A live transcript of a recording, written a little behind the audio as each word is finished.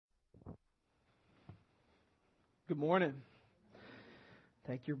Good morning.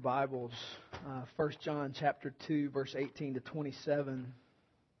 Take your Bibles. 1 John chapter 2, verse 18 to 27.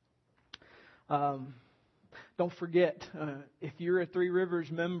 Don't forget, if you're a Three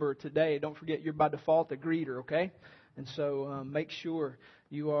Rivers member today, don't forget you're by default a greeter, okay? And so make sure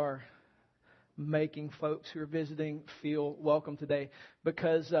you are making folks who are visiting feel welcome today,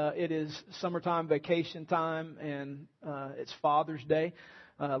 because it is summertime vacation time and it's Father's Day.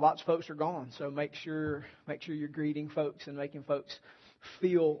 Lots of folks are gone, so make sure you're greeting folks and making folks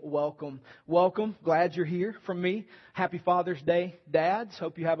feel welcome. Welcome. Glad you're here. From me, Happy Father's Day, dads.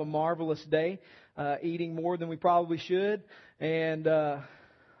 Hope you have a marvelous day, eating more than we probably should, and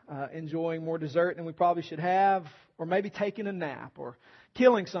enjoying more dessert than we probably should have, or maybe taking a nap, or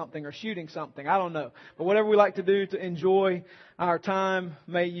killing something, or shooting something. I don't know. But whatever we like to do to enjoy our time,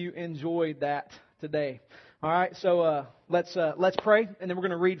 may you enjoy that today. All right, so let's pray, and then we're going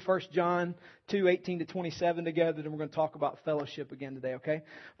to read 1 John 2, 18 to 27 together, and we're going to talk about fellowship again today, okay?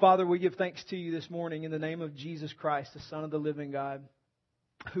 Father, we give thanks to you this morning in the name of Jesus Christ, the Son of the living God,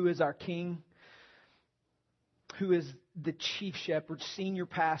 who is our King, who is the chief shepherd, senior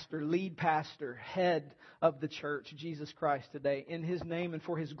pastor, lead pastor, head of the church, Jesus Christ, today. In His name and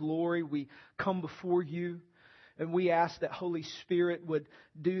for His glory, we come before you, and we ask that Holy Spirit would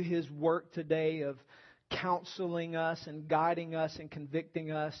do His work today of counseling us and guiding us and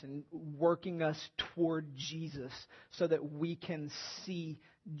convicting us and working us toward Jesus, so that we can see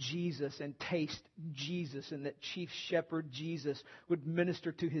Jesus and taste Jesus, and that Chief Shepherd Jesus would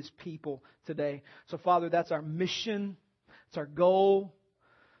minister to His people today. So Father, that's our mission. It's our goal.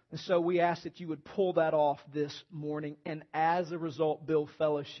 And so we ask that you would pull that off this morning, and as a result, build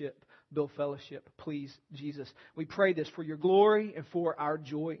fellowship. Build fellowship, please, Jesus. We pray this for your glory and for our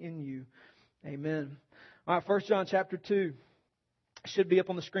joy in you. Amen. All right, 1 John chapter 2 should be up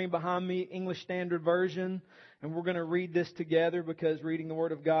on the screen behind me, English Standard Version. And we're going to read this together, because reading the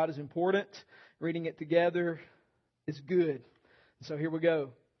Word of God is important. Reading it together is good. So here we go.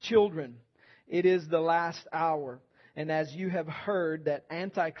 Children, it is the last hour. And as you have heard that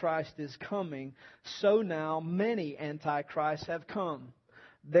Antichrist is coming, so now many Antichrists have come.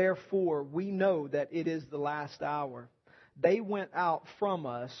 Therefore, we know that it is the last hour. They went out from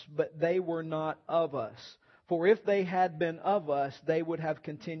us, but they were not of us. For if they had been of us, they would have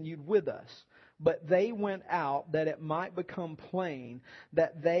continued with us. But they went out that it might become plain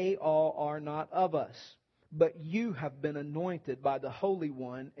that they all are not of us. But you have been anointed by the Holy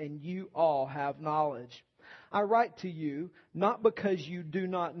One, and you all have knowledge. I write to you, not because you do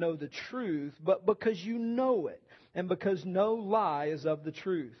not know the truth, but because you know it, and because no lie is of the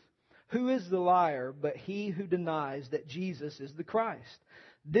truth. Who is the liar but he who denies that Jesus is the Christ?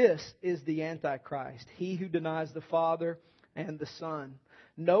 This is the Antichrist, he who denies the Father and the Son.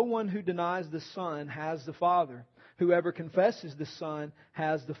 No one who denies the Son has the Father. Whoever confesses the Son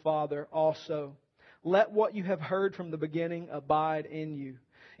has the Father also. Let what you have heard from the beginning abide in you.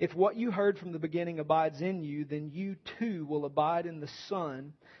 If what you heard from the beginning abides in you, then you too will abide in the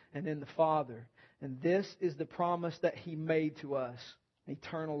Son and in the Father. And this is the promise that He made to us,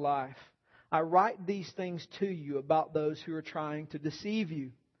 eternal life. I write these things to you about those who are trying to deceive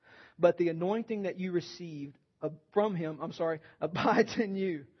you. But the anointing that you received from Him, abides in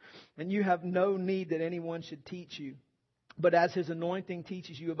you. And you have no need that anyone should teach you. But as His anointing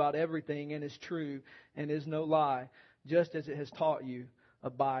teaches you about everything and is true and is no lie, just as it has taught you,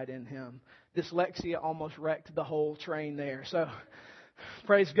 abide in Him. Dyslexia almost wrecked the whole train there. So,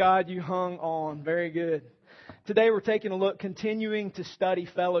 praise God, you hung on. Very good. Today we're taking a look, continuing to study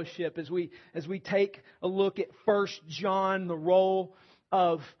fellowship as we take a look at 1 John, the role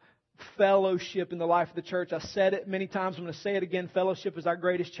of fellowship in the life of the church. I said it many times. I'm going to say it again. Fellowship is our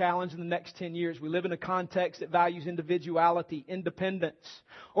greatest challenge in the next 10 years. We live in a context that values individuality, independence,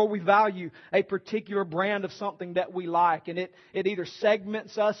 or we value a particular brand of something that we like, and it either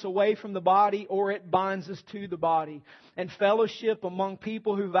segments us away from the body or it binds us to the body. And fellowship among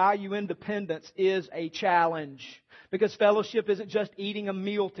people who value independence is a challenge. Because fellowship isn't just eating a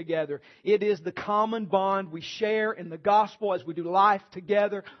meal together. It is the common bond we share in the gospel as we do life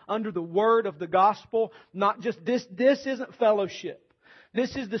together under the word of the gospel. Not just this isn't fellowship.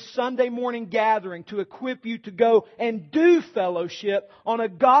 This is the Sunday morning gathering to equip you to go and do fellowship on a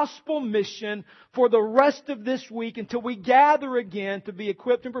gospel mission for the rest of this week until we gather again to be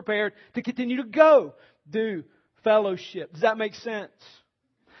equipped and prepared to continue to go do fellowship. Does that make sense?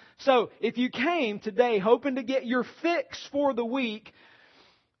 So, if you came today hoping to get your fix for the week,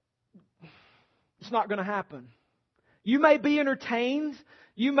 it's not going to happen. You may be entertained.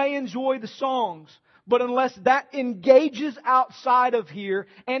 You may enjoy the songs. But unless that engages outside of here,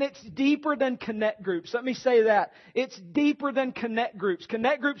 and it's deeper than connect groups. Let me say that. It's deeper than connect groups.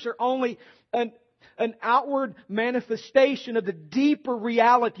 Connect groups are only an outward manifestation of the deeper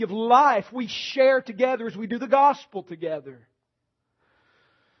reality of life we share together as we do the gospel together.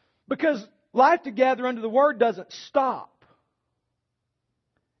 Because life together under the Word doesn't stop.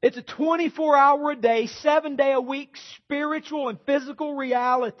 It's a 24-hour-a-day, 7-day-a-week spiritual and physical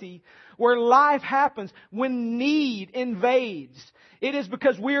reality where life happens when need invades. It is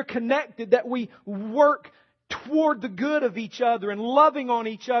because we are connected that we work toward the good of each other and loving on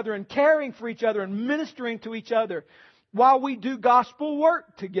each other and caring for each other and ministering to each other while we do gospel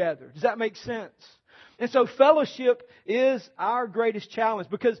work together. Does that make sense? And so fellowship is our greatest challenge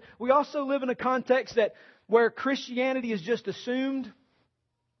because we also live in a context where Christianity is just assumed,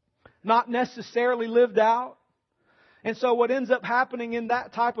 not necessarily lived out. And so what ends up happening in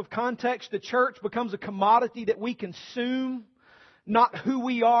that type of context, the church becomes a commodity that we consume, not who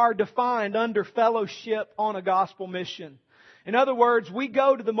we are defined under fellowship on a gospel mission. In other words, we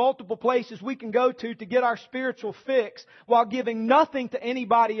go to the multiple places we can go to get our spiritual fix while giving nothing to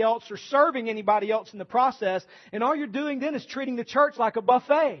anybody else or serving anybody else in the process. And all you're doing then is treating the church like a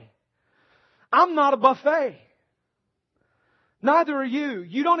buffet. I'm not a buffet. Neither are you.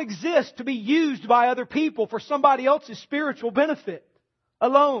 You don't exist to be used by other people for somebody else's spiritual benefit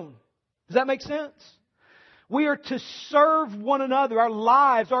alone. Does that make sense? We are to serve one another. Our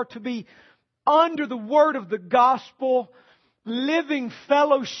lives are to be under the word of the gospel, living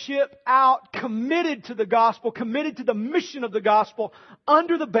fellowship out, committed to the gospel, committed to the mission of the gospel,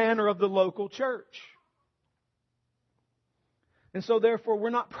 under the banner of the local church. And so therefore,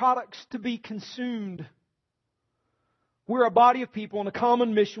 we're not products to be consumed. We're a body of people on a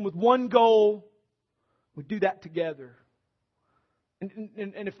common mission with one goal. We do that together.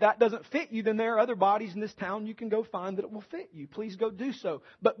 And if that doesn't fit you, then there are other bodies in this town you can go find that it will fit you. Please go do so.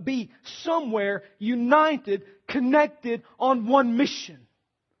 But be somewhere united, connected on one mission.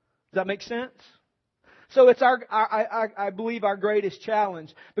 Does that make sense? So it's I believe our greatest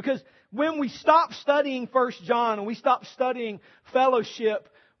challenge. Because when we stop studying 1 John and we stop studying fellowship,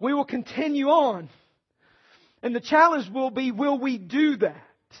 we will continue on. And the challenge will be, will we do that?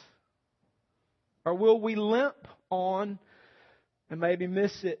 Or will we limp on and maybe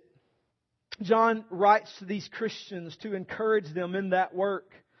miss it? John writes to these Christians to encourage them in that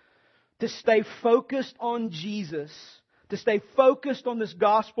work to stay focused on Jesus, to stay focused on this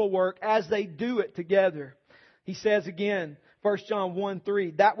gospel work as they do it together. He says again, 1 John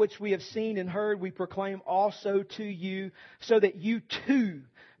 1:3, that which we have seen and heard we proclaim also to you, so that you too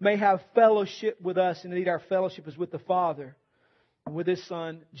may have fellowship with us. And indeed our fellowship is with the Father and with His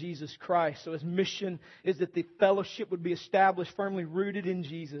Son, Jesus Christ. So His mission is that the fellowship would be established, firmly rooted in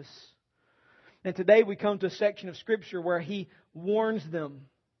Jesus. And today we come to a section of Scripture where He warns them.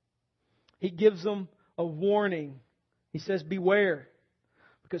 He gives them a warning. He says, beware,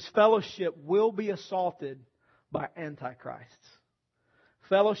 because fellowship will be assaulted by Antichrists.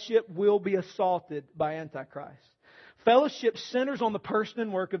 Fellowship will be assaulted by Antichrist. Fellowship centers on the person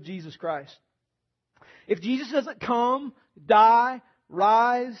and work of Jesus Christ. If Jesus doesn't come, die,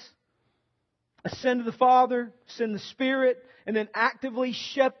 rise, ascend to the Father, send the Spirit, and then actively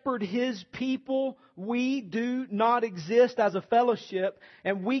shepherd His people, we do not exist as a fellowship,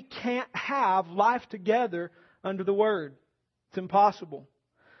 and we can't have life together under the Word. It's impossible.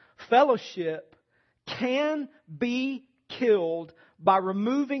 Fellowship can be killed by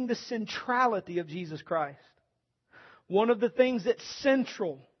removing the centrality of Jesus Christ. One of the things that's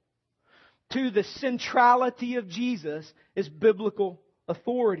central to the centrality of Jesus is biblical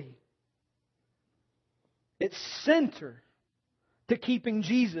authority. It's center to keeping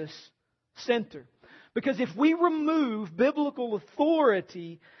Jesus center. Because if we remove biblical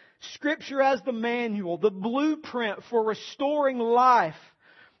authority, Scripture as the manual, the blueprint for restoring life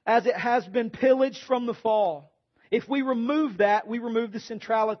as it has been pillaged from the fall, if we remove that, we remove the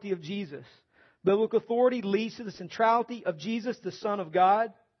centrality of Jesus. Biblical authority leads to the centrality of Jesus, the Son of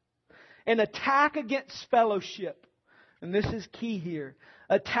God. An attack against fellowship, and this is key here,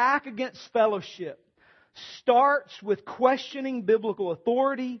 attack against fellowship starts with questioning biblical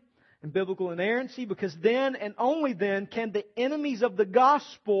authority and biblical inerrancy, because then and only then can the enemies of the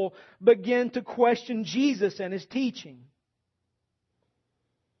gospel begin to question Jesus and His teaching.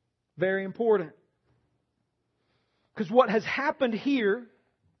 Very important. Because what has happened here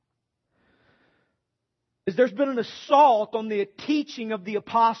is there's been an assault on the teaching of the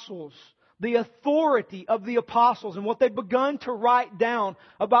apostles, the authority of the apostles, and what they've begun to write down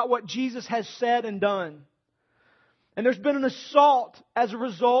about what Jesus has said and done. And there's been an assault as a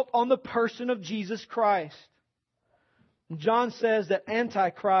result on the person of Jesus Christ. And John says that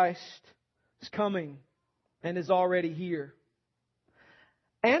Antichrist is coming and is already here.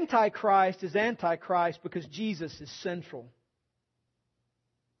 Antichrist is Antichrist because Jesus is central.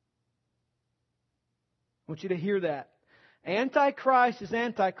 I want you to hear that. Antichrist is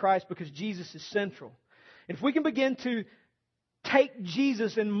Antichrist because Jesus is central. And if we can begin to take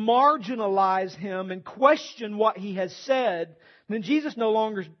Jesus and marginalize Him and question what He has said, then Jesus no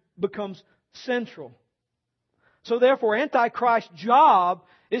longer becomes central. So therefore, Antichrist's job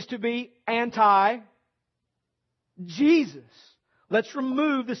is to be anti-Jesus. Let's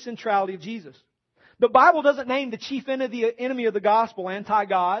remove the centrality of Jesus. The Bible doesn't name the chief enemy of the gospel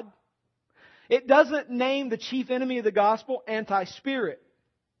anti-God. It doesn't name the chief enemy of the gospel anti-spirit.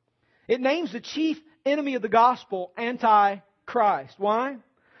 It names the chief enemy of the gospel anti-Christ. Why?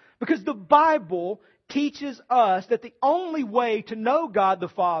 Because the Bible teaches us that the only way to know God the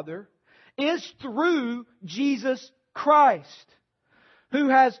Father is through Jesus Christ, who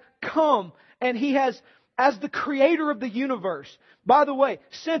has come and He has, as the Creator of the universe. By the way,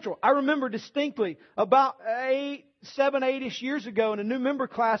 central. I remember distinctly about 7-8-ish years ago in a new member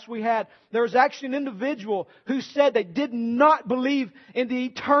class we had, there was actually an individual who said they did not believe in the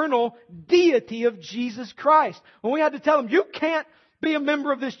eternal deity of Jesus Christ. And we had to tell them, you can't be a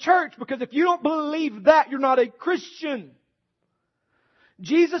member of this church because if you don't believe that, you're not a Christian.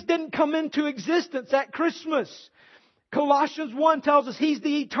 Jesus didn't come into existence at Christmas. Colossians 1 tells us He's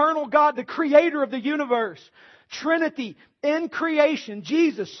the eternal God, the Creator of the universe. Trinity in creation.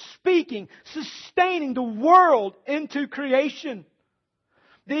 Jesus speaking, sustaining the world into creation.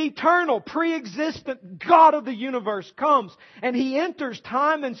 The eternal, pre-existent God of the universe comes and He enters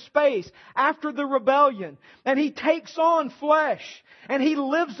time and space after the rebellion. And He takes on flesh. And He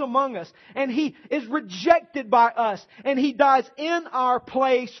lives among us. And He is rejected by us. And He dies in our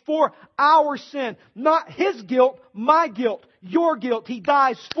place for our sin. Not His guilt, my guilt, your guilt. He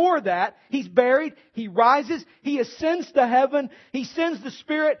dies for that. He's buried. He rises. He ascends to heaven. He sends the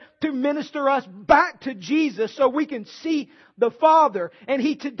Spirit to minister us back to Jesus so we can see the Father. And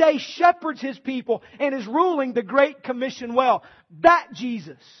He today shepherds His people and is ruling the Great Commission well. That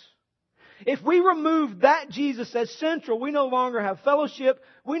Jesus. If we remove that Jesus as central, we no longer have fellowship,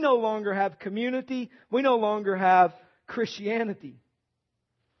 we no longer have community, we no longer have Christianity.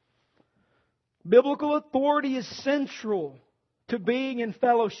 Biblical authority is central to being in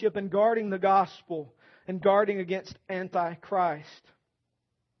fellowship and guarding the gospel and guarding against Antichrist.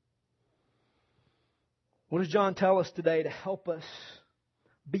 What does John tell us today to help us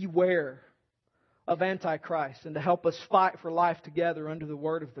beware of Antichrist and to help us fight for life together under the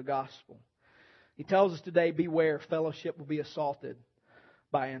word of the gospel? He tells us today, beware, fellowship will be assaulted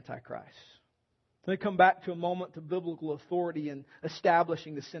by Antichrist. Let me come back to a moment to biblical authority and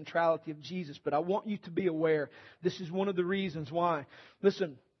establishing the centrality of Jesus. But I want you to be aware, this is one of the reasons why.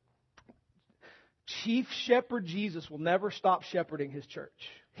 Listen, Chief Shepherd Jesus will never stop shepherding His church.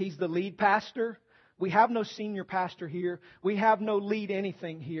 He's the lead pastor. We have no senior pastor here. We have no lead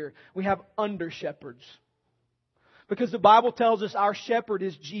anything here. We have under shepherds. Because the Bible tells us our shepherd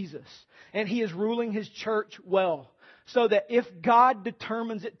is Jesus. And He is ruling His church well. So that if God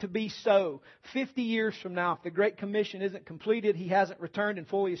determines it to be so, 50 years from now, if the Great Commission isn't completed, He hasn't returned and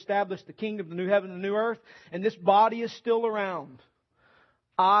fully established the kingdom, the new heaven and the new earth, and this body is still around,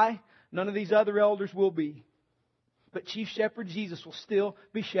 none of these other elders will be. But Chief Shepherd Jesus will still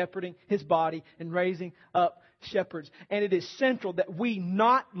be shepherding His body and raising up shepherds. And it is central that we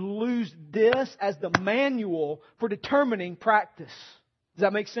not lose this as the manual for determining practice. Does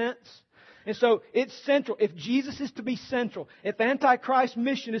that make sense? And so it's central. If Jesus is to be central, if Antichrist's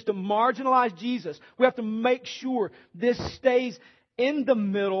mission is to marginalize Jesus, we have to make sure this stays in the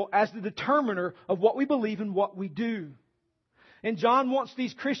middle as the determiner of what we believe and what we do. And John wants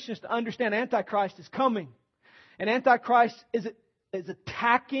these Christians to understand Antichrist is coming. And Antichrist is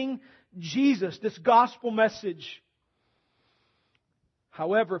attacking Jesus, this gospel message.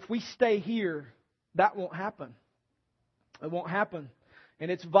 However, if we stay here, that won't happen. It won't happen. And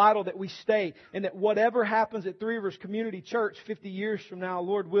it's vital that we stay and that whatever happens at Three Rivers Community Church 50 years from now,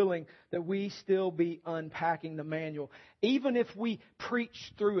 Lord willing, that we still be unpacking the manual. Even if we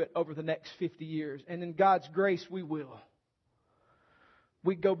preach through it over the next 50 years. And in God's grace, we will.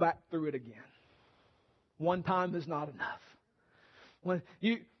 We go back through it again. One time is not enough.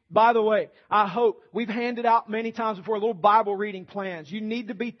 By the way, I hope we've handed out many times before little Bible reading plans. You need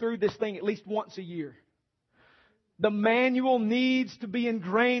to be through this thing at least once a year. The manual needs to be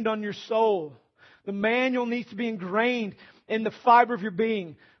ingrained on your soul. The manual needs to be ingrained in the fiber of your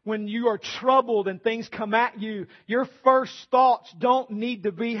being. When you are troubled and things come at you, your first thoughts don't need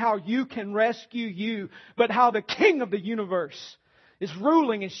to be how you can rescue you, but how the King of the universe is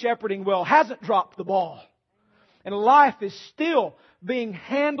ruling and shepherding well, hasn't dropped the ball. And life is still being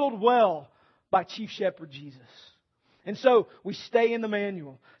handled well by Chief Shepherd Jesus. And so we stay in the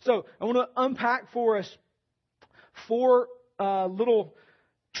manual. So I want to unpack for us 4 little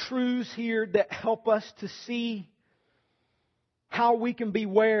truths here that help us to see how we can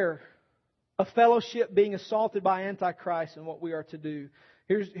beware of fellowship being assaulted by Antichrist and what we are to do.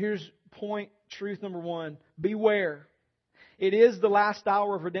 Here's truth number 1. Beware. It is the last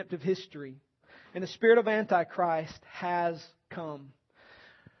hour of redemptive history, and the spirit of Antichrist has come.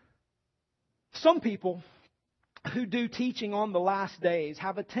 Some people who do teaching on the last days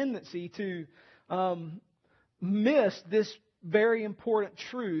have a tendency to miss this very important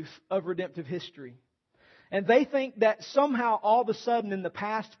truth of redemptive history. And they think that somehow all of a sudden in the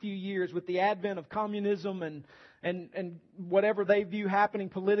past few years, with the advent of communism and whatever they view happening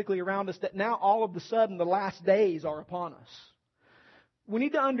politically around us, that now all of a sudden the last days are upon us. We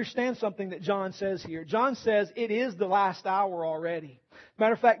need to understand something that John says here. John says it is the last hour already.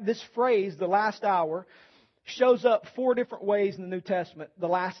 Matter of fact, this phrase, the last hour, shows up 4 different ways in the New Testament. The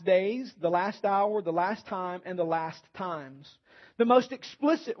last days, the last hour, the last time, and the last times. The most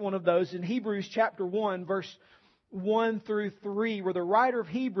explicit one of those in Hebrews chapter 1, verse 1 through 3, where the writer of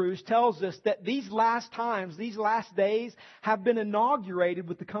Hebrews tells us that these last times, these last days, have been inaugurated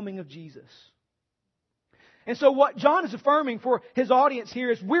with the coming of Jesus. And so what John is affirming for his audience here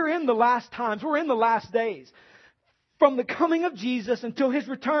is we're in the last times, we're in the last days. From the coming of Jesus until His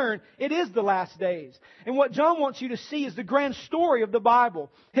return, it is the last days. And what John wants you to see is the grand story of the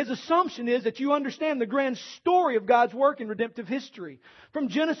Bible. His assumption is that you understand the grand story of God's work in redemptive history. From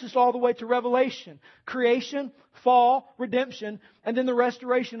Genesis all the way to Revelation. Creation, fall, redemption, and then the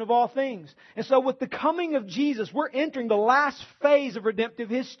restoration of all things. And so with the coming of Jesus, we're entering the last phase of redemptive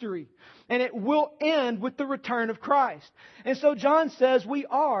history. And it will end with the return of Christ. And so John says we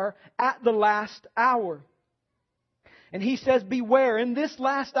are at the last hour. And he says, beware, in this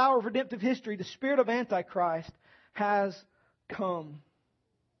last hour of redemptive history, the spirit of Antichrist has come.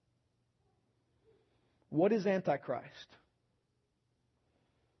 What is Antichrist?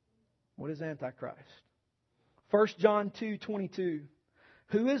 What is Antichrist? 1 John 2:22.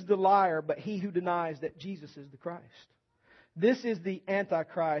 Who is the liar but he who denies that Jesus is the Christ? This is the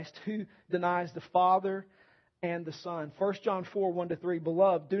Antichrist who denies the Father and the Son. 1 John 4:1-3.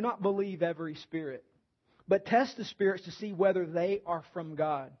 Beloved, do not believe every spirit, but test the spirits to see whether they are from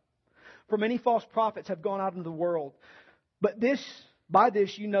God. For many false prophets have gone out into the world. But by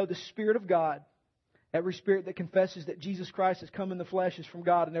this you know the Spirit of God. Every spirit that confesses that Jesus Christ has come in the flesh is from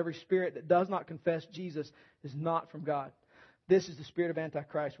God, and every spirit that does not confess Jesus is not from God. This is the spirit of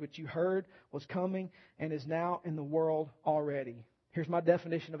Antichrist, which you heard was coming and is now in the world already. Here's my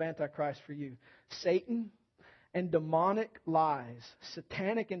definition of Antichrist for you. Satan and demonic lies,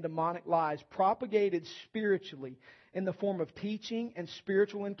 satanic and demonic lies, propagated spiritually in the form of teaching and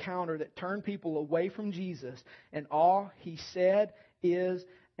spiritual encounter that turn people away from Jesus and all He said, is,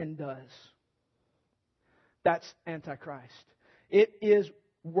 and does. That's Antichrist. It is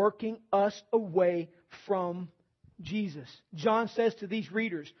working us away from Jesus. John says to these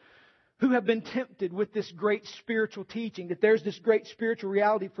readers who have been tempted with this great spiritual teaching, that there's this great spiritual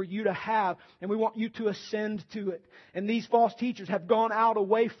reality for you to have, and we want you to ascend to it. And these false teachers have gone out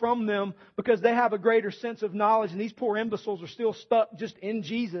away from them because they have a greater sense of knowledge, and these poor imbeciles are still stuck just in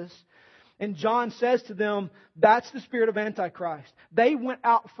Jesus. And John says to them, that's the spirit of Antichrist. They went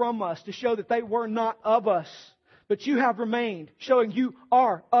out from us to show that they were not of us, but you have remained, showing you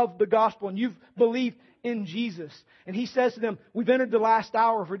are of the gospel, and you've believed in Jesus. And he says to them, we've entered the last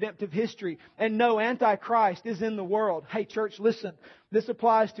hour of redemptive history, and no, Antichrist is in the world. Hey church, listen, this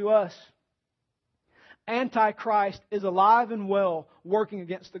applies to us. Antichrist is alive and well working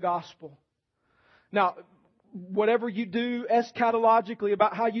against the gospel. Now, whatever you do eschatologically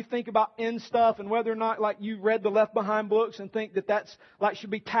about how you think about end stuff, and whether or not like you read the Left Behind books and think that that's like should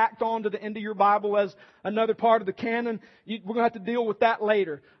be tacked on to the end of your Bible as another part of the canon, we're going to have to deal with that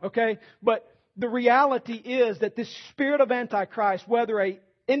later. Okay? But the reality is that this spirit of Antichrist, whether an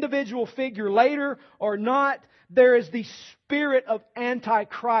individual figure later or not, there is the spirit of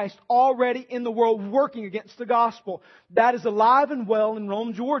Antichrist already in the world working against the gospel. That is alive and well in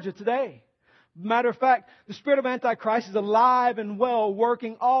Rome, Georgia today. Matter of fact, the spirit of Antichrist is alive and well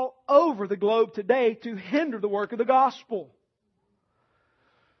working all over the globe today to hinder the work of the gospel.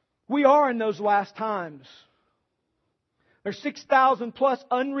 We are in those last times. There's 6,000 plus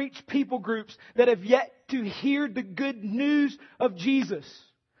unreached people groups that have yet to hear the good news of Jesus.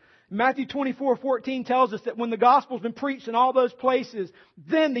 Matthew 24:14 tells us that when the gospel's been preached in all those places,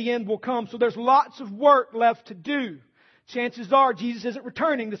 then the end will come. So there's lots of work left to do. Chances are Jesus isn't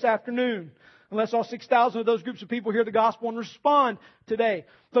returning this afternoon, unless all 6,000 of those groups of people hear the gospel and respond today.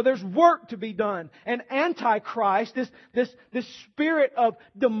 So there's work to be done. And Antichrist, this spirit of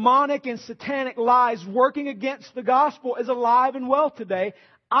demonic and satanic lies working against the gospel, is alive and well today.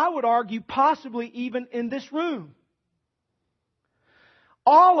 I would argue possibly even in this room.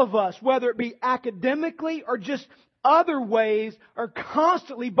 All of us, whether it be academically or just other ways, are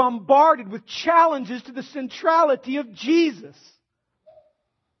constantly bombarded with challenges to the centrality of Jesus.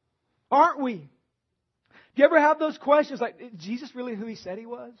 Aren't we? Do you ever have those questions like, is Jesus really who He said He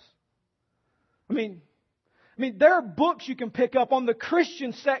was? I mean, there are books you can pick up on the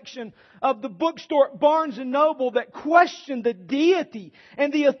Christian section of the bookstore at Barnes & Noble that question the deity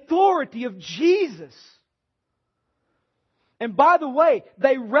and the authority of Jesus. And by the way,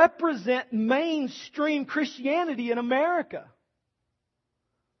 they represent mainstream Christianity in America.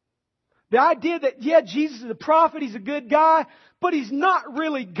 The idea that, yeah, Jesus is a prophet, He's a good guy, but He's not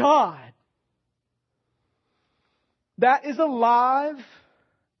really God. That is alive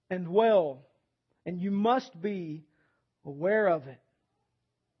and well, and you must be aware of it.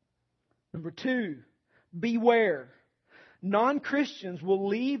 Number 2, beware. Non-Christians will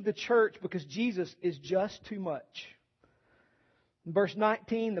leave the church because Jesus is just too much. In verse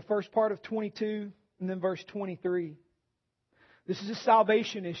 19, the first part of 22, and then verse 23. This is a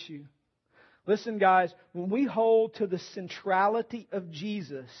salvation issue. Listen, guys, when we hold to the centrality of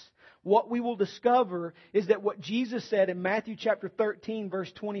Jesus, what we will discover is that what Jesus said in Matthew chapter 13,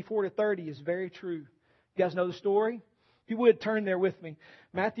 verse 24 to 30 is very true. You guys know the story? If you would, turn there with me.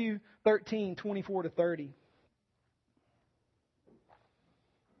 Matthew 13, 24 to 30.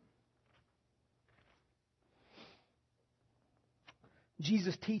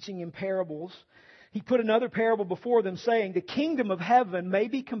 Jesus teaching in parables, He put another parable before them, saying, the kingdom of heaven may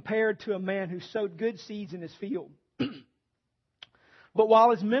be compared to a man who sowed good seeds in his field. But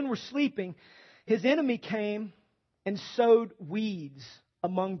while his men were sleeping, his enemy came and sowed weeds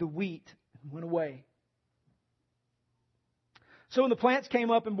among the wheat and went away. So when the plants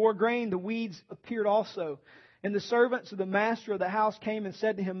came up and bore grain, the weeds appeared also. And the servants of the master of the house came and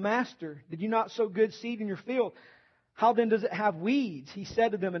said to him, Master, did you not sow good seed in your field? How then does it have weeds? He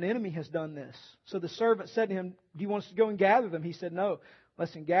said to them, an enemy has done this. So the servant said to him, do you want us to go and gather them? He said, no.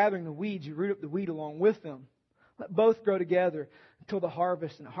 Lest in gathering the weeds, you root up the wheat along with them. Let both grow together until the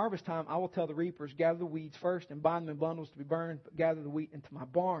harvest. And at harvest time, I will tell the reapers, gather the weeds first and bind them in bundles to be burned, but gather the wheat into my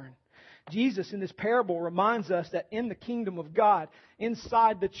barn. Jesus, in this parable, reminds us that in the kingdom of God,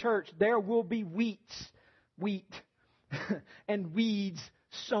 inside the church, there will be wheat, and weeds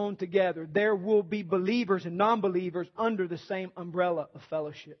sown together. There will be believers and non-believers under the same umbrella of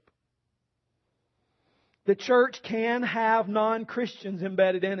fellowship. The church can have non-Christians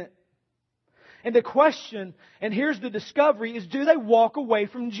embedded in it. And the question, and here's the discovery, is do they walk away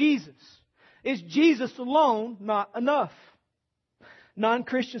from Jesus? Is Jesus alone not enough?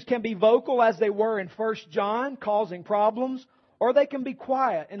 Non-Christians can be vocal as they were in 1 John, causing problems, or they can be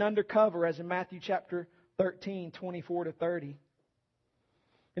quiet and undercover as in Matthew chapter 13, 24 to 30.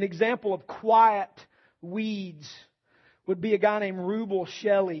 An example of quiet weeds would be a guy named Rubel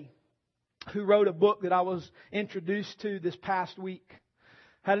Shelley, who wrote a book that I was introduced to this past week.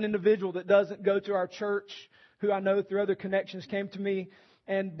 Had an individual that doesn't go to our church, who I know through other connections, came to me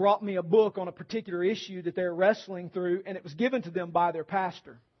and brought me a book on a particular issue that they're wrestling through, and it was given to them by their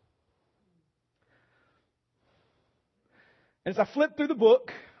pastor. And as I flipped through the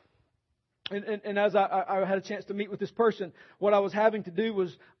book, and as I had a chance to meet with this person, what I was having to do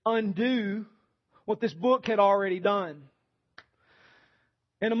was undo what this book had already done.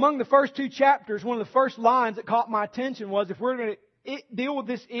 And among the first 2 chapters, one of the first lines that caught my attention was, if we're going to deal with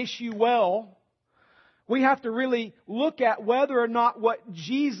this issue well, we have to really look at whether or not what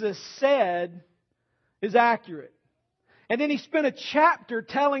Jesus said is accurate. And then he spent a chapter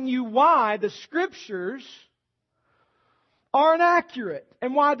telling you why the Scriptures are inaccurate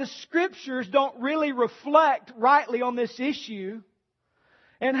and why the Scriptures don't really reflect rightly on this issue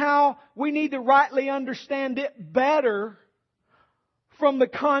and how we need to rightly understand it better from the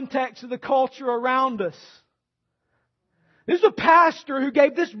context of the culture around us. This is a pastor who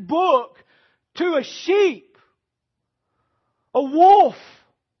gave this book to a sheep, a wolf,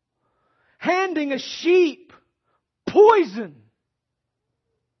 handing a sheep poison.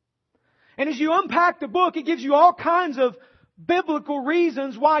 And as you unpack the book, it gives you all kinds of biblical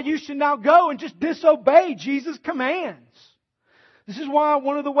reasons why you should now go and just disobey Jesus' commands. This is why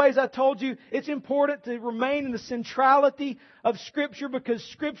one of the ways I told you it's important to remain in the centrality of Scripture, because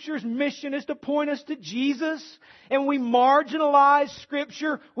Scripture's mission is to point us to Jesus. And we marginalize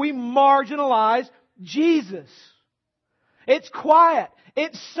Scripture, we marginalize Jesus. It's quiet,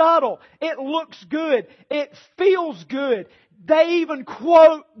 it's subtle, it looks good, it feels good. They even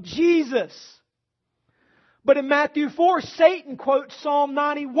quote Jesus. But in Matthew 4, Satan quotes Psalm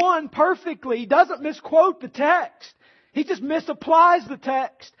 91 perfectly. He doesn't misquote the text. He just misapplies the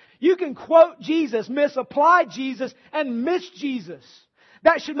text. You can quote Jesus, misapply Jesus, and miss Jesus.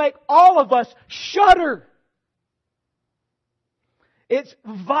 That should make all of us shudder. It's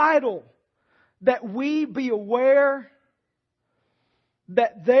vital that we be aware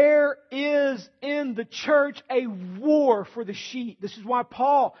that there is in the church a war for the sheep. This is why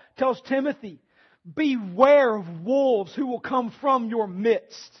Paul tells Timothy, beware of wolves who will come from your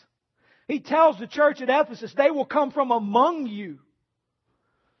midst. He tells the church at Ephesus, they will come from among you.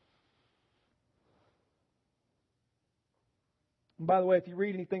 And by the way, if you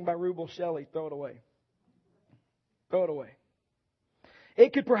read anything by Rubel Shelley, throw it away. Throw it away.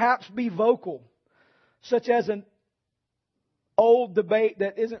 It could perhaps be vocal, such as an old debate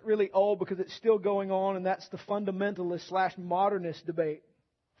that isn't really old because it's still going on, and that's the fundamentalist / modernist debate.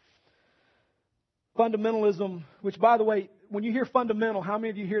 Fundamentalism, which, by the way, when you hear fundamental, how many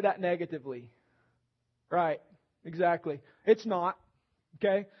of you hear that negatively? Right, exactly. It's not,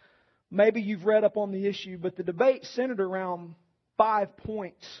 okay? Maybe you've read up on the issue, but the debate centered around 5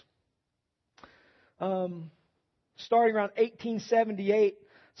 points. Starting around 1878,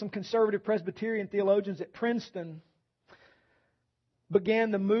 some conservative Presbyterian theologians at Princeton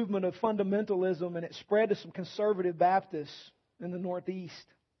began the movement of fundamentalism, and it spread to some conservative Baptists in the Northeast.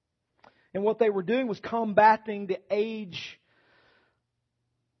 And what they were doing was combating the age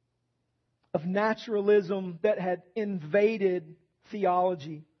of naturalism that had invaded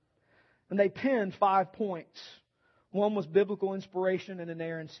theology. And they penned 5 points. One was biblical inspiration and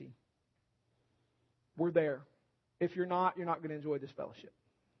inerrancy. We're there. If you're not going to enjoy this fellowship.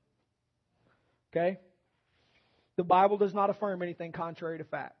 Okay? The Bible does not affirm anything contrary to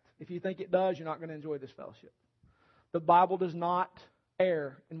fact. If you think it does, you're not going to enjoy this fellowship. The Bible does not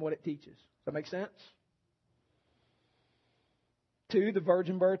err in what it teaches. Does that make sense? 2, the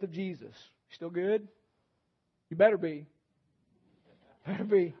virgin birth of Jesus. Still good? You better be. Better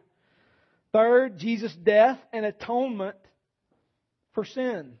be. 3rd, Jesus' death and atonement for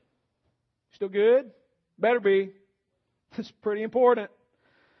sin. Still good? Better be. It's pretty important.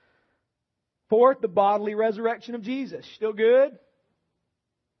 4th, the bodily resurrection of Jesus. Still good?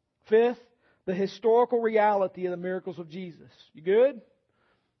 5th, the historical reality of the miracles of Jesus. You good?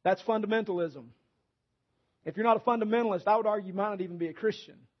 That's fundamentalism. If you're not a fundamentalist, I would argue you might not even be a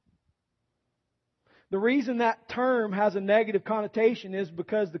Christian. The reason that term has a negative connotation is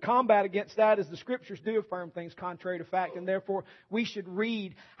because the combat against that is the Scriptures do affirm things contrary to fact, and therefore we should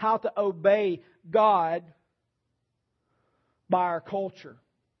read how to obey God by our culture.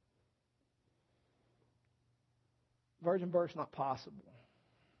 Virgin birth's not possible.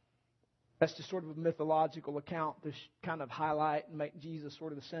 That's just sort of a mythological account to kind of highlight and make Jesus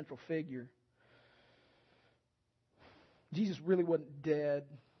sort of the central figure. Jesus really wasn't dead.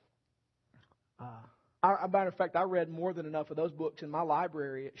 Matter of fact, I read more than enough of those books in my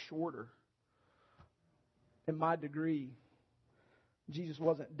library at Shorter. In my degree, Jesus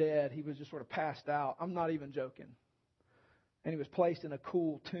wasn't dead. He was just sort of passed out. I'm not even joking. And he was placed in a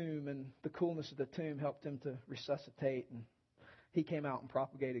cool tomb, and the coolness of the tomb helped him to resuscitate, and he came out and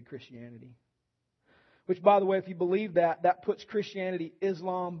propagated Christianity. Which, by the way, if you believe that, that puts Christianity,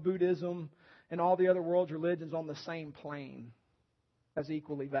 Islam, Buddhism, and all the other world's religions on the same plane as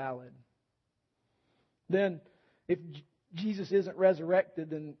equally valid. Then, if Jesus isn't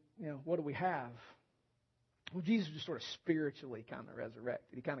resurrected, then, what do we have? Well, Jesus was just sort of spiritually kind of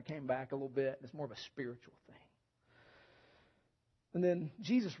resurrected. He kind of came back a little bit. It's more of a spiritual thing. And then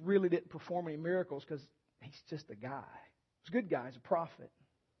Jesus really didn't perform any miracles because he's just a guy. He's a good guy. He's a prophet.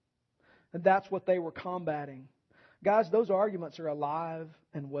 And that's what they were combating. Guys, those arguments are alive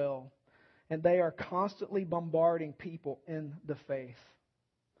and well. And they are constantly bombarding people in the faith.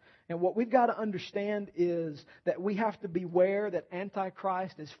 And what we've got to understand is that we have to beware that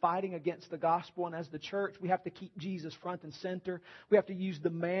Antichrist is fighting against the gospel. And as the church, we have to keep Jesus front and center. We have to use the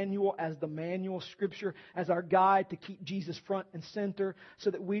manual as the manual Scripture as our guide to keep Jesus front and center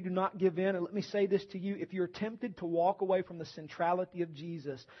so that we do not give in. And let me say this to you. If you're tempted to walk away from the centrality of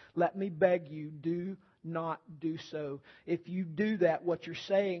Jesus, let me beg you, do not do so. If you do that, what you're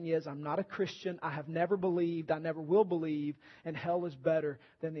saying is, I'm not a Christian, I have never believed, I never will believe, and hell is better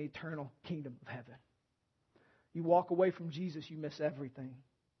than the eternal kingdom of heaven. You walk away from Jesus, you miss everything.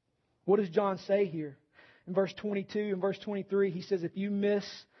 What does John say here? In verse 22 and verse 23, he says, if you miss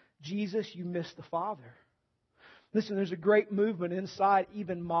Jesus, you miss the Father. Listen, there's a great movement inside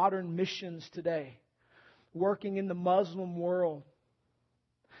even modern missions today, working in the Muslim world,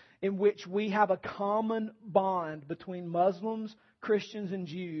 in which we have a common bond between Muslims, Christians, and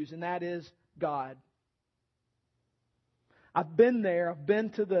Jews, and that is God. I've been there. I've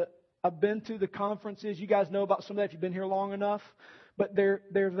been to the conferences. You guys know about some of that if you've been here long enough. But they're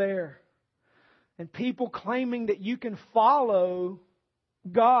there. And people claiming that you can follow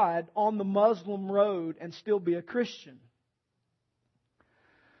God on the Muslim road and still be a Christian.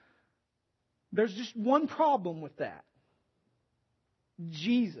 There's just one problem with that.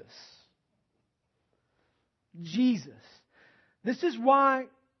 Jesus. This is why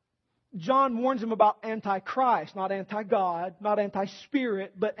John warns him about Antichrist, not anti-God, not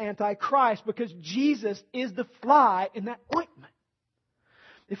anti-Spirit, but Antichrist, because Jesus is the fly in that ointment.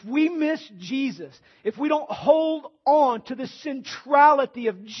 If we miss Jesus, if we don't hold on to the centrality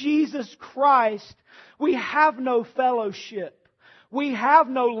of Jesus Christ, we have no fellowship. We have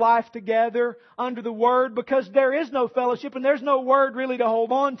no life together under the Word because there is no fellowship and there's no Word really to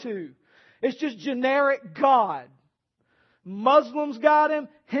hold on to. It's just generic God. Muslims got Him,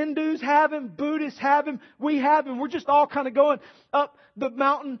 Hindus have Him, Buddhists have Him, we have Him. We're just all kind of going up the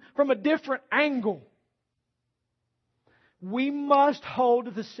mountain from a different angle. We must hold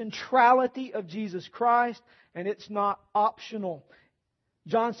to the centrality of Jesus Christ, and it's not optional.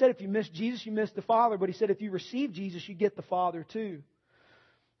 John said if you miss Jesus, you miss the Father. But he said if you receive Jesus, you get the Father too.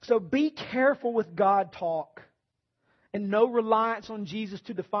 So be careful with God talk. And no reliance on Jesus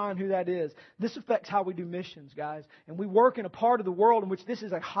to define who that is. This affects how we do missions, guys. And we work in a part of the world in which this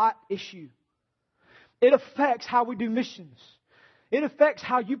is a hot issue. It affects how we do missions. It affects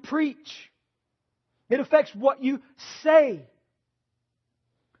how you preach. It affects what you say.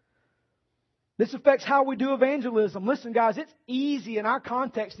 This affects how we do evangelism. Listen, guys, it's easy in our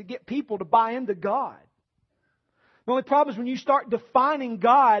context to get people to buy into God. The only problem is when you start defining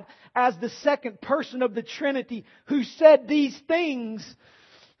God as the second person of the Trinity who said these things,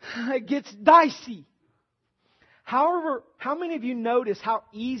 it gets dicey. However, how many of you notice how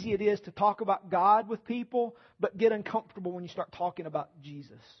easy it is to talk about God with people but get uncomfortable when you start talking about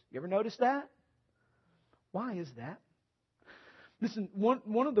Jesus? You ever notice that? Why is that? Listen,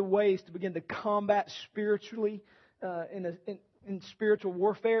 one of the ways to begin to combat spiritually in spiritual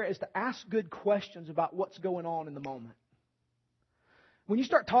warfare is to ask good questions about what's going on in the moment. When you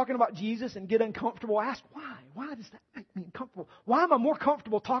start talking about Jesus and get uncomfortable, ask why. Why does that make me uncomfortable? Why am I more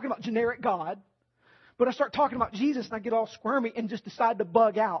comfortable talking about generic God? But I start talking about Jesus and I get all squirmy and just decide to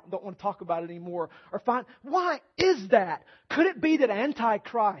bug out and don't want to talk about it anymore. Or find, why is that? Could it be that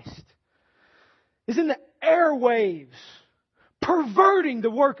Antichrist is in the airwaves perverting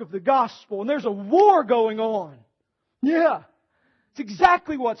the work of the gospel and there's a war going on? Yeah. It's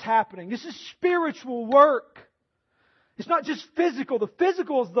exactly what's happening. This is spiritual work. It's not just physical. The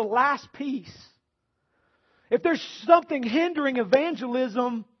physical is the last piece. If there's something hindering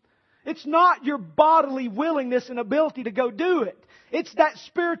evangelism, it's not your bodily willingness and ability to go do it. It's that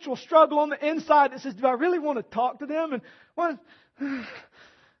spiritual struggle on the inside that says, do I really want to talk to them? And well,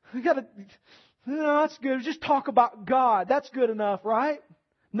 we got to, no, that's good. Just talk about God. That's good enough, right?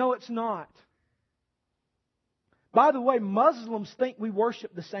 No, it's not. By the way, Muslims think we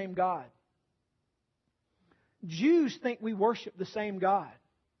worship the same God. Jews think we worship the same God.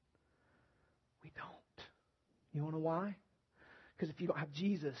 We don't. You want to know why? Because if you don't have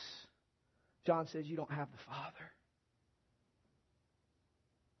Jesus, John says you don't have the Father.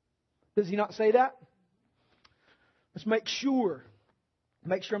 Does he not say that? Let's make sure.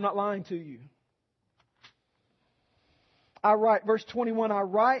 Make sure I'm not lying to you. Verse 21, I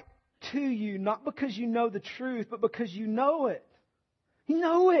write to you, not because you know the truth, but because you know it. You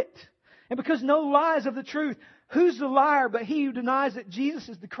know it. And because no lies of the truth. Who's the liar but he who denies that Jesus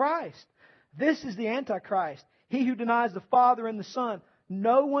is the Christ? This is the Antichrist. He who denies the Father and the Son.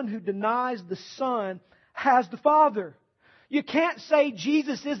 No one who denies the Son has the Father. You can't say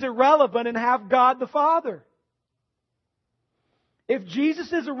Jesus is irrelevant and have God the Father. If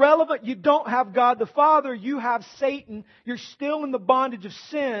Jesus is irrelevant, you don't have God the Father, you have Satan, you're still in the bondage of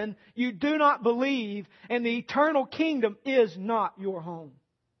sin, you do not believe, and the eternal kingdom is not your home.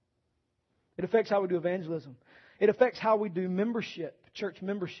 It affects how we do evangelism. It affects how we do membership, church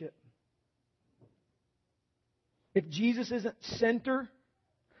membership. If Jesus isn't center,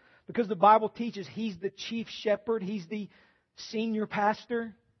 because the Bible teaches He's the chief shepherd, He's the senior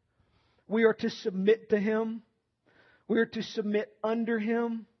pastor, we are to submit to Him. We are to submit under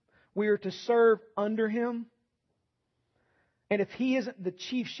Him. We are to serve under Him. And if He isn't the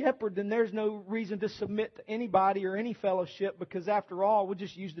chief shepherd, then there's no reason to submit to anybody or any fellowship, because after all, we'll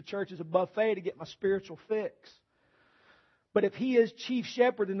just use the church as a buffet to get my spiritual fix. But if He is chief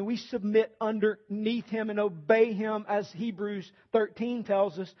shepherd, then we submit underneath Him and obey Him, as Hebrews 13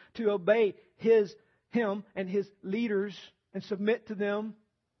 tells us, to obey Him and His leaders and submit to them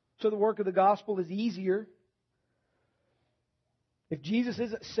so the work of the gospel is easier. If Jesus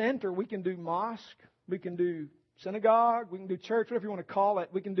isn't center, we can do mosque, we can do synagogue, we can do church, whatever you want to call it.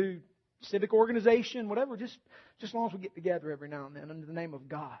 We can do civic organization, whatever, just as long as we get together every now and then under the name of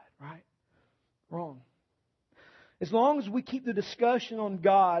God, right? Wrong. As long as we keep the discussion on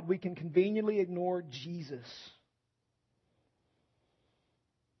God, we can conveniently ignore Jesus.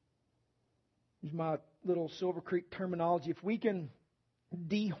 Here's my little Silver Creek terminology. If we can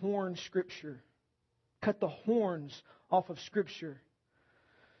dehorn Scripture, cut the horns off of Scripture,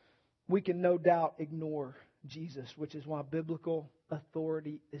 we can no doubt ignore Jesus, which is why biblical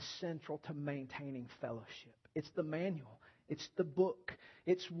authority is central to maintaining fellowship. It's the manual. It's the book.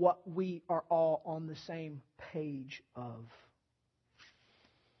 It's what we are all on the same page of.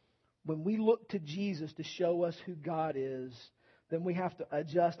 When we look to Jesus to show us who God is, then we have to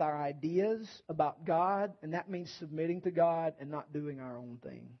adjust our ideas about God, and that means submitting to God and not doing our own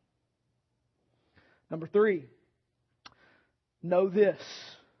thing. Number 3, know this.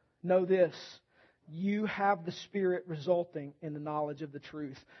 Know this. You have the Spirit resulting in the knowledge of the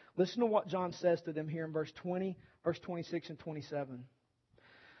truth. Listen to what John says to them here in verse 20, verse 26 and 27.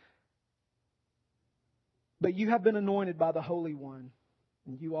 But you have been anointed by the Holy One,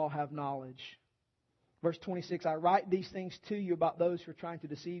 and you all have knowledge. Verse 26, I write these things to you about those who are trying to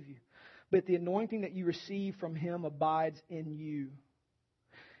deceive you. But the anointing that you receive from Him abides in you.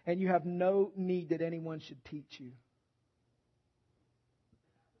 And you have no need that anyone should teach you.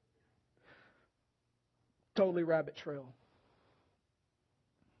 Totally rabbit trail.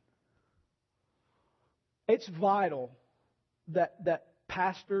 It's vital that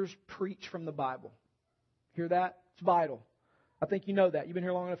pastors preach from the Bible. Hear that? It's vital. I think you know that. You've been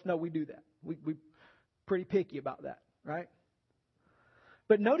here long enough to know we do that. We're pretty picky about that, right?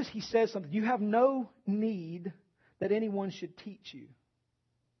 But notice he says something. You have no need that anyone should teach you.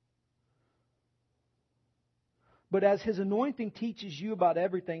 But as His anointing teaches you about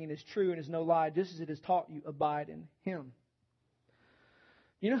everything and is true and is no lie, just as it has taught you, abide in Him.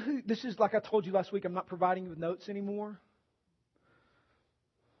 You know who, this is like I told you last week, I'm not providing you with notes anymore.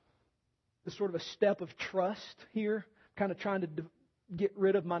 This sort of a step of trust here, kind of trying to get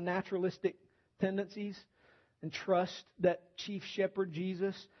rid of my naturalistic tendencies and trust that Chief Shepherd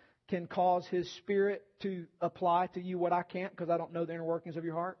Jesus can cause His Spirit to apply to you what I can't because I don't know the inner workings of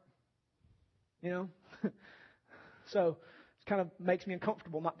your heart. You know? So it kind of makes me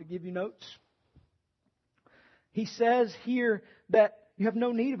uncomfortable not to give you notes. He says here that you have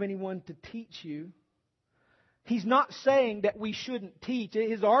no need of anyone to teach you. He's not saying that we shouldn't teach.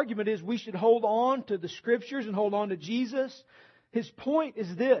 His argument is we should hold on to the Scriptures and hold on to Jesus. His point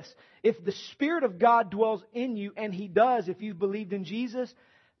is this. If the Spirit of God dwells in you, and He does if you've believed in Jesus,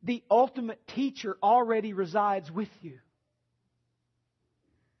 the ultimate teacher already resides with you.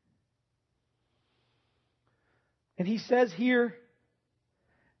 And he says here,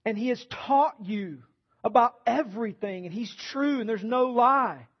 and He has taught you about everything, and He's true, and there's no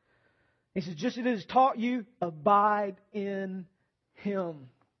lie. He says, just as it has taught you, abide in Him.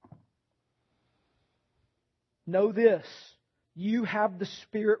 Know this, you have the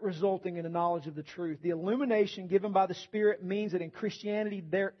Spirit resulting in the knowledge of the truth. The illumination given by the Spirit means that in Christianity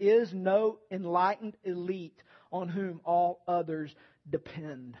there is no enlightened elite on whom all others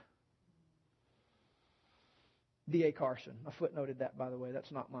depend. D.A. Carson. I footnoted that, by the way.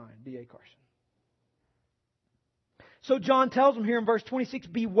 That's not mine. D.A. Carson. So John tells them here in verse 26,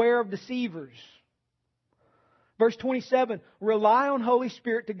 beware of deceivers. Verse 27, rely on Holy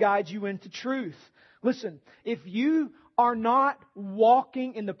Spirit to guide you into truth. Listen, if you are not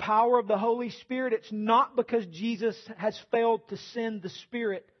walking in the power of the Holy Spirit, it's not because Jesus has failed to send the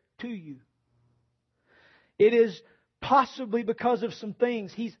Spirit to you. It is possibly because of some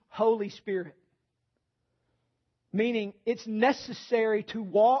things. He's Holy Spirit. Meaning, it's necessary to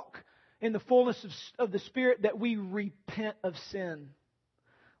walk in the fullness of the Spirit that we repent of sin.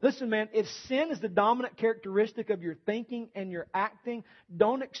 Listen, man, if sin is the dominant characteristic of your thinking and your acting,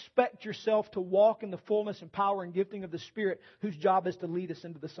 don't expect yourself to walk in the fullness and power and gifting of the Spirit, whose job is to lead us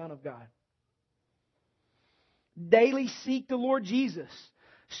into the Son of God. Daily seek the Lord Jesus.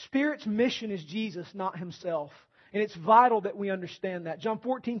 Spirit's mission is Jesus, not Himself. And it's vital that we understand that. John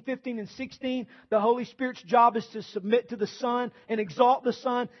 14, 15, and 16, the Holy Spirit's job is to submit to the Son and exalt the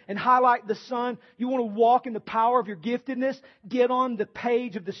Son and highlight the Son. You want to walk in the power of your giftedness? Get on the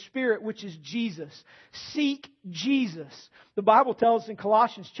page of the Spirit, which is Jesus. Seek Jesus. The Bible tells us in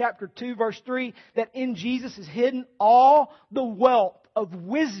Colossians chapter 2, verse 3, that in Jesus is hidden all the wealth of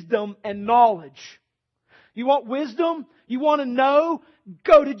wisdom and knowledge. You want wisdom? You want to know?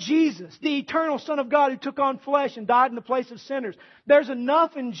 Go to Jesus, the eternal Son of God who took on flesh and died in the place of sinners. There's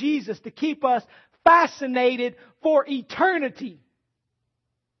enough in Jesus to keep us fascinated for eternity.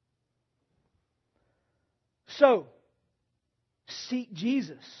 So, seek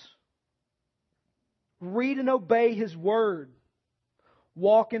Jesus. Read and obey His Word.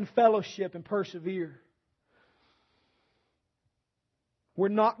 Walk in fellowship and persevere. We're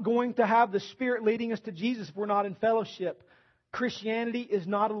not going to have the Spirit leading us to Jesus if we're not in fellowship. Christianity is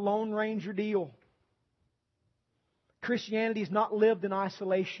not a Lone Ranger deal. Christianity is not lived in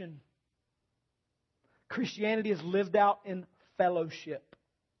isolation. Christianity is lived out in fellowship.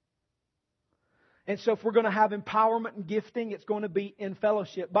 And so if we're going to have empowerment and gifting, it's going to be in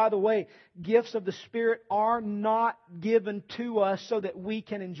fellowship. By the way, gifts of the Spirit are not given to us so that we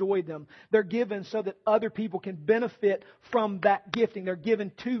can enjoy them. They're given so that other people can benefit from that gifting. They're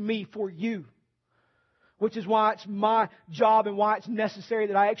given to me for you. Which is why it's my job and why it's necessary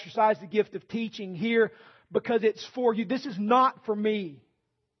that I exercise the gift of teaching here, because it's for you. This is not for me.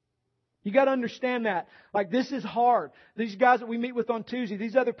 You got to understand that. Like, this is hard. These guys that we meet with on Tuesday,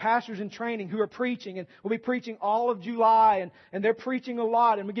 these other pastors in training who are preaching, and we'll be preaching all of July, and they're preaching a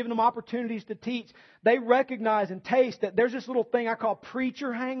lot, and we're giving them opportunities to teach. They recognize and taste that there's this little thing I call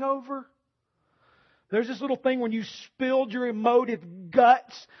preacher hangover. There's this little thing when you spilled your emotive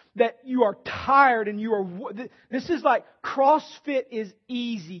guts that you are tired and you are... This is like CrossFit is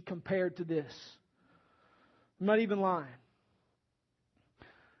easy compared to this. I'm not even lying.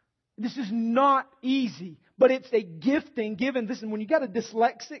 This is not easy, but it's a gifting given. Listen, when you got a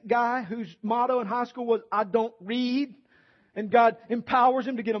dyslexic guy whose motto in high school was, I don't read, and God empowers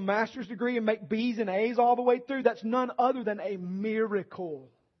him to get a master's degree and make B's and A's all the way through, that's none other than a miracle.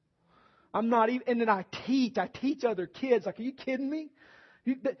 I'm not even, and then I teach other kids. Like, are you kidding me?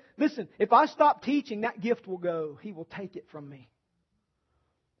 Listen, if I stop teaching, that gift will go. He will take it from me.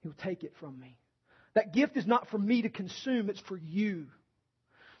 He will take it from me. That gift is not for me to consume, it's for you.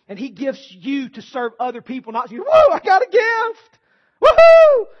 And He gifts you to serve other people, not you. Whoa, I got a gift!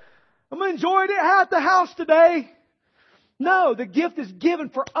 Woohoo! I'm going to enjoy it at the house today. No, the gift is given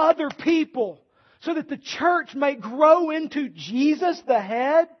for other people so that the church may grow into Jesus, the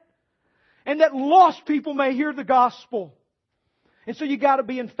head, and that lost people may hear the gospel. And so you got to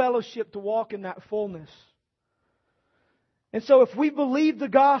be in fellowship to walk in that fullness. And so if we believe the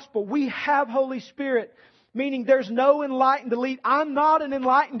gospel, we have Holy Spirit, meaning there's no enlightened elite. I'm not an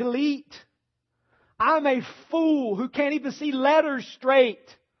enlightened elite. I'm a fool who can't even see letters straight.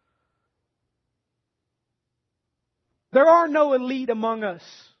 There are no elite among us.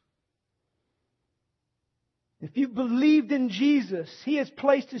 If you believed in Jesus, He has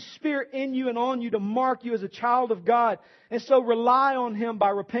placed His Spirit in you and on you to mark you as a child of God. And so rely on Him by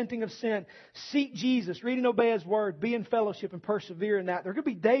repenting of sin. Seek Jesus. Read and obey His Word. Be in fellowship and persevere in that. There are going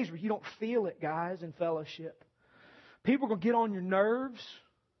to be days where you don't feel it, guys, in fellowship. People are going to get on your nerves.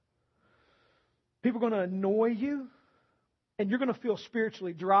 People are going to annoy you. And you're going to feel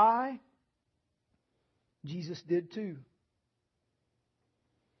spiritually dry. Jesus did too.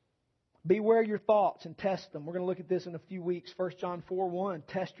 Beware your thoughts and test them. We're going to look at this in a few weeks. 1 John 4:1.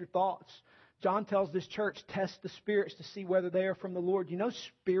 Test your thoughts. John tells this church, test the spirits to see whether they are from the Lord. You know,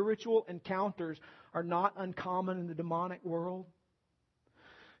 spiritual encounters are not uncommon in the demonic world.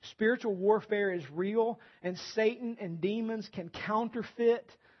 Spiritual warfare is real, and Satan and demons can counterfeit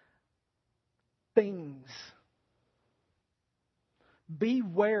things.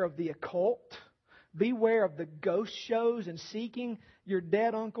 Beware of the occult. Beware of the ghost shows and seeking your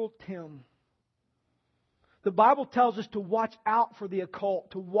dead Uncle Tim. The Bible tells us to watch out for the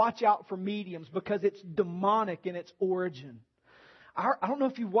occult, to watch out for mediums, because it's demonic in its origin. I don't know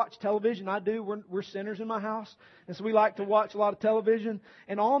if you watch television. I do. We're sinners in my house, and so we like to watch a lot of television.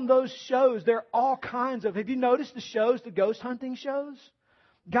 And on those shows, there are all kinds of... Have you noticed the shows, the ghost hunting shows?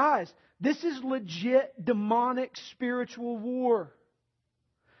 Guys, this is legit demonic spiritual war.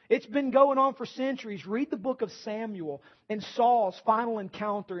 It's been going on for centuries. Read the book of Samuel and Saul's final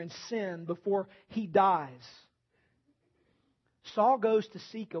encounter in sin before he dies. Saul goes to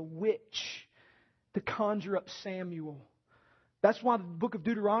seek a witch to conjure up Samuel. That's why the book of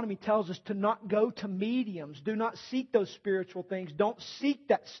Deuteronomy tells us to not go to mediums. Do not seek those spiritual things. Don't seek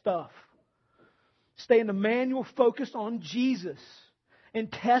that stuff. Stay in the manual, focus on Jesus. And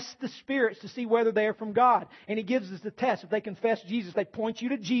test the spirits to see whether they are from God. And He gives us the test. If they confess Jesus, they point you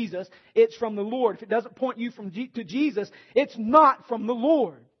to Jesus, it's from the Lord. If it doesn't point you to Jesus, it's not from the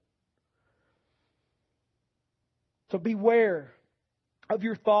Lord. So beware of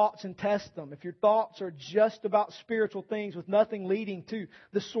your thoughts and test them. If your thoughts are just about spiritual things with nothing leading to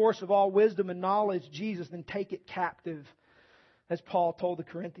the source of all wisdom and knowledge, Jesus, then take it captive, as Paul told the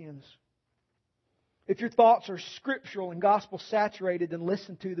Corinthians. If your thoughts are scriptural and gospel saturated, then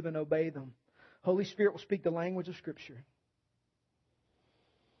listen to them and obey them. Holy Spirit will speak the language of Scripture.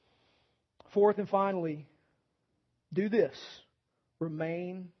 Fourth and finally, do this.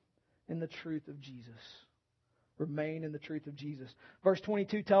 Remain in the truth of Jesus. Remain in the truth of Jesus. Verse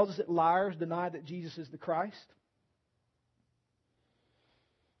 22 tells us that liars deny that Jesus is the Christ.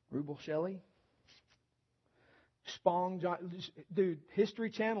 Rubel Shelley. Spong, John, dude, History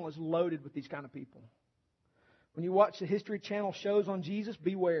Channel is loaded with these kind of people. When you watch the History Channel shows on Jesus,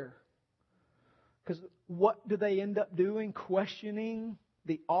 beware. Because what do they end up doing? Questioning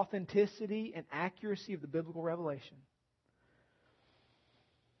the authenticity and accuracy of the biblical revelation.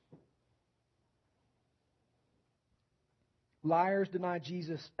 Liars deny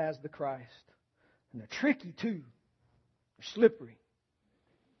Jesus as the Christ. And they're tricky too. They're slippery.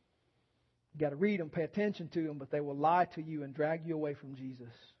 You've got to read them, pay attention to them, but they will lie to you and drag you away from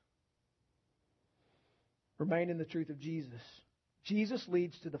Jesus. Remain in the truth of Jesus. Jesus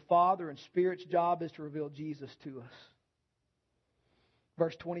leads to the Father, and Spirit's job is to reveal Jesus to us.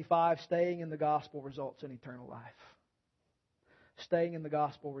 Verse 25, staying in the gospel results in eternal life. Staying in the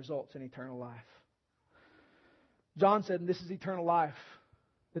gospel results in eternal life. John said, and this is eternal life,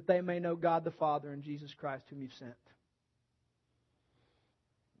 that they may know God the Father and Jesus Christ whom you've sent.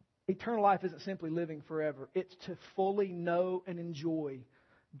 Eternal life isn't simply living forever. It's to fully know and enjoy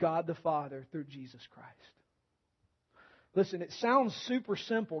God the Father through Jesus Christ. Listen, it sounds super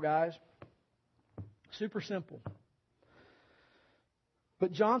simple, guys. Super simple.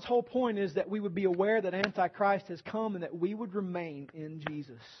 But John's whole point is that we would be aware that Antichrist has come and that we would remain in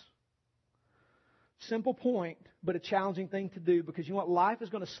Jesus. Simple point, but a challenging thing to do, because you know what? Life is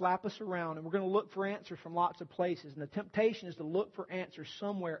going to slap us around and we're going to look for answers from lots of places. And the temptation is to look for answers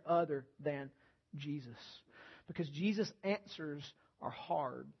somewhere other than Jesus. Because Jesus' answers are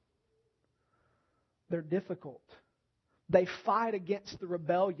hard. They're difficult. They fight against the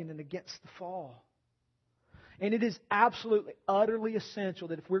rebellion and against the fall. And it is absolutely, utterly essential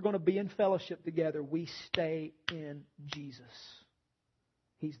that if we're going to be in fellowship together, we stay in Jesus.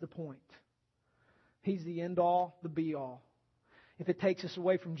 He's the point. He's the end all, the be all. If it takes us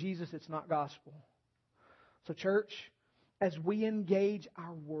away from Jesus, it's not gospel. So church, as we engage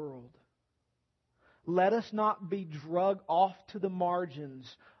our world, let us not be dragged off to the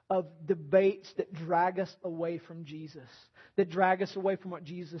margins of debates that drag us away from Jesus, that drag us away from what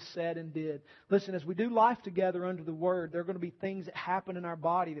Jesus said and did. Listen, as we do life together under the Word, there are going to be things that happen in our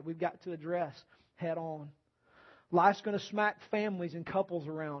body that we've got to address head on. Life's going to smack families and couples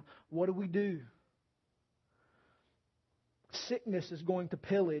around. What do we do? Sickness is going to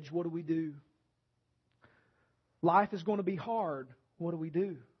pillage. What do we do? Life is going to be hard. What do we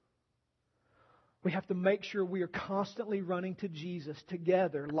do? We have to make sure we are constantly running to Jesus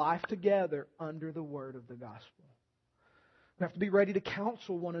together, life together, under the word of the gospel. We have to be ready to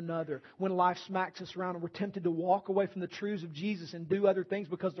counsel one another when life smacks us around and we're tempted to walk away from the truths of Jesus and do other things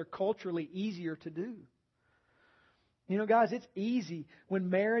because they're culturally easier to do. You know, guys, it's easy when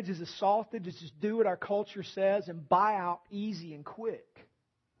marriage is assaulted to just do what our culture says and buy out easy and quick.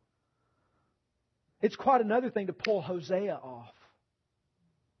 It's quite another thing to pull Hosea off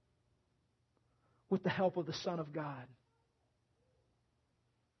with the help of the Son of God.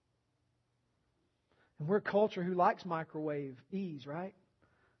 And we're a culture who likes microwave ease, right?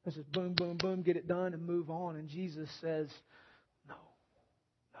 This is boom, boom, boom, get it done and move on. And Jesus says, no.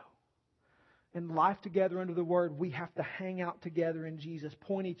 In life together under the Word, we have to hang out together in Jesus,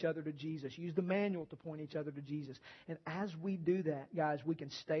 point each other to Jesus, use the manual to point each other to Jesus. And as we do that, guys, we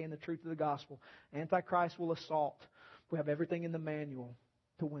can stay in the truth of the gospel. Antichrist will assault. We have everything in the manual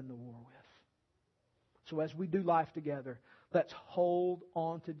to win the war with. So as we do life together, let's hold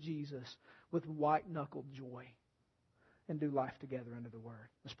on to Jesus with white-knuckled joy and do life together under the Word.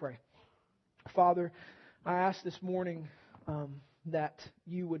 Let's pray. Father, I ask this morning that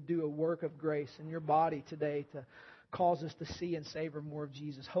you would do a work of grace in your body today to cause us to see and savor more of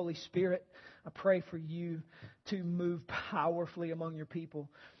Jesus. Holy Spirit, I pray for you to move powerfully among your people.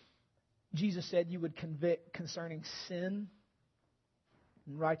 Jesus said you would convict concerning sin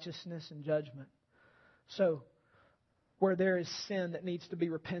and righteousness and judgment. So, Where there is sin that needs to be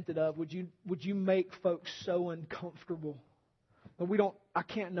repented of, would you make folks so uncomfortable? But I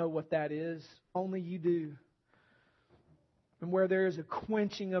can't know what that is. Only you do. And where there is a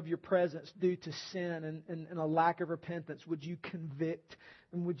quenching of your presence due to sin and a lack of repentance, would you convict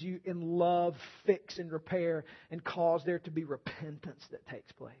and would you in love fix and repair and cause there to be repentance that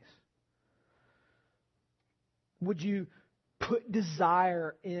takes place? Would you put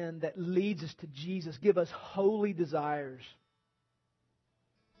desire in that leads us to Jesus? Give us holy desires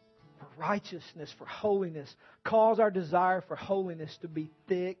for righteousness, for holiness. Cause our desire for holiness to be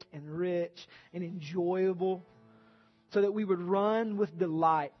thick and rich and enjoyable so that we would run with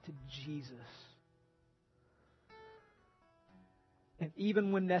delight to Jesus. And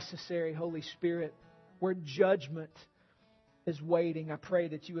even when necessary, Holy Spirit, where judgment is waiting, I pray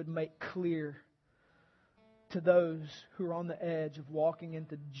that you would make clear to those who are on the edge of walking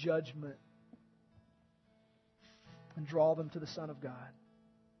into judgment and draw them to the Son of God.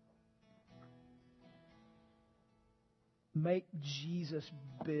 Make Jesus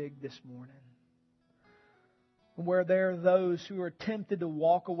big this morning. Where there are those who are tempted to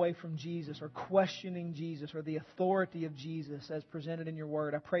walk away from Jesus or questioning Jesus or the authority of Jesus as presented in your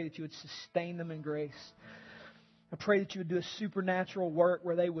word, I pray that you would sustain them in grace. I pray that you would do a supernatural work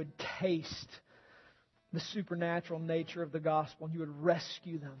where they would taste the supernatural nature of the gospel and you would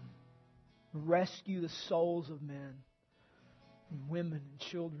rescue them. Rescue the souls of men and women and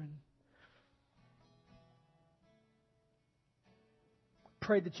children.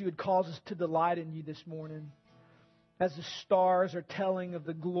 Pray that you would cause us to delight in you this morning. As the stars are telling of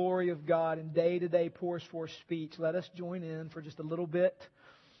the glory of God and day to day pours forth speech, let us join in for just a little bit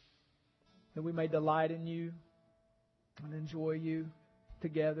that we may delight in you and enjoy you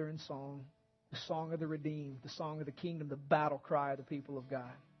together in song. The song of the redeemed, the song of the kingdom, the battle cry of the people of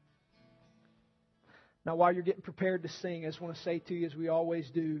God. Now, while you're getting prepared to sing, I just want to say to you, as we always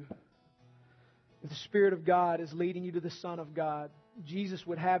do, if the Spirit of God is leading you to the Son of God, Jesus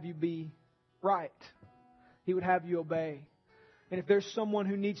would have you be right. He would have you obey. And if there's someone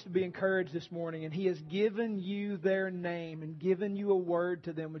who needs to be encouraged this morning and He has given you their name and given you a word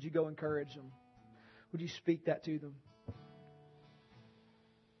to them, would you go encourage them? Would you speak that to them?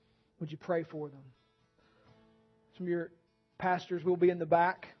 Would you pray for them? Some of your pastors will be in the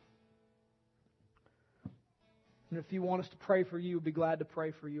back. And if you want us to pray for you, we'll be glad to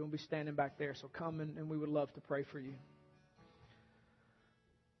pray for you. We'll be standing back there. So come and we would love to pray for you.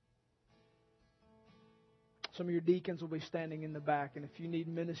 Some of your deacons will be standing in the back. And if you need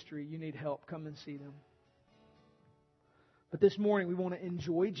ministry, you need help, come and see them. But this morning, we want to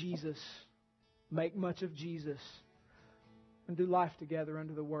enjoy Jesus, make much of Jesus, and do life together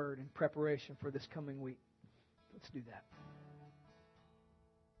under the Word in preparation for this coming week. Let's do that.